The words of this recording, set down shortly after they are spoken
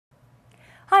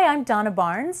Hi, I'm Donna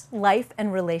Barnes, life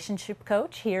and relationship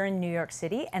coach here in New York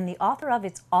City and the author of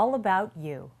It's All About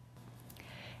You.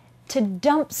 To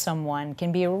dump someone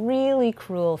can be a really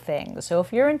cruel thing. So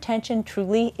if your intention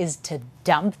truly is to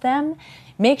dump them,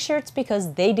 make sure it's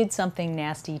because they did something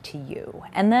nasty to you.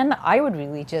 And then I would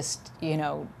really just,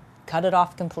 cut it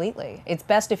off completely. It's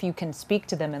best if you can speak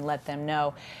to them and let them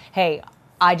know, hey,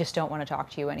 I just don't want to talk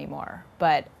to you anymore.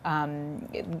 But,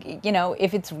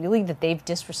 if it's really that they've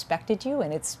disrespected you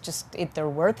and they're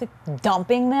worth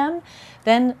dumping them,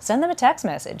 then send them a text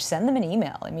message, send them an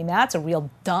email. I mean, that's a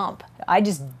real dump. I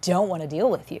just don't want to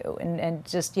deal with you. And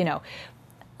just,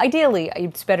 ideally,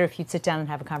 it's better if you'd sit down and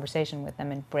have a conversation with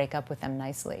them and break up with them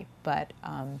nicely. But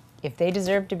if they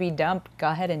deserve to be dumped, go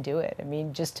ahead and do it. I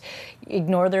mean, just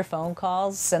ignore their phone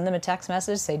calls, send them a text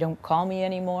message, say don't call me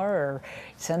anymore, or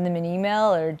send them an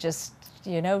email, or just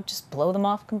blow them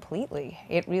off completely.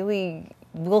 It really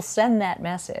will send that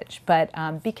message. But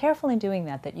be careful in doing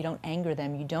that you don't anger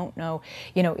them. You don't know,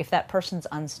 if that person's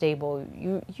unstable,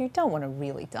 you don't want to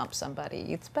really dump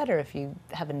somebody. It's better if you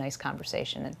have a nice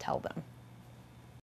conversation and tell them.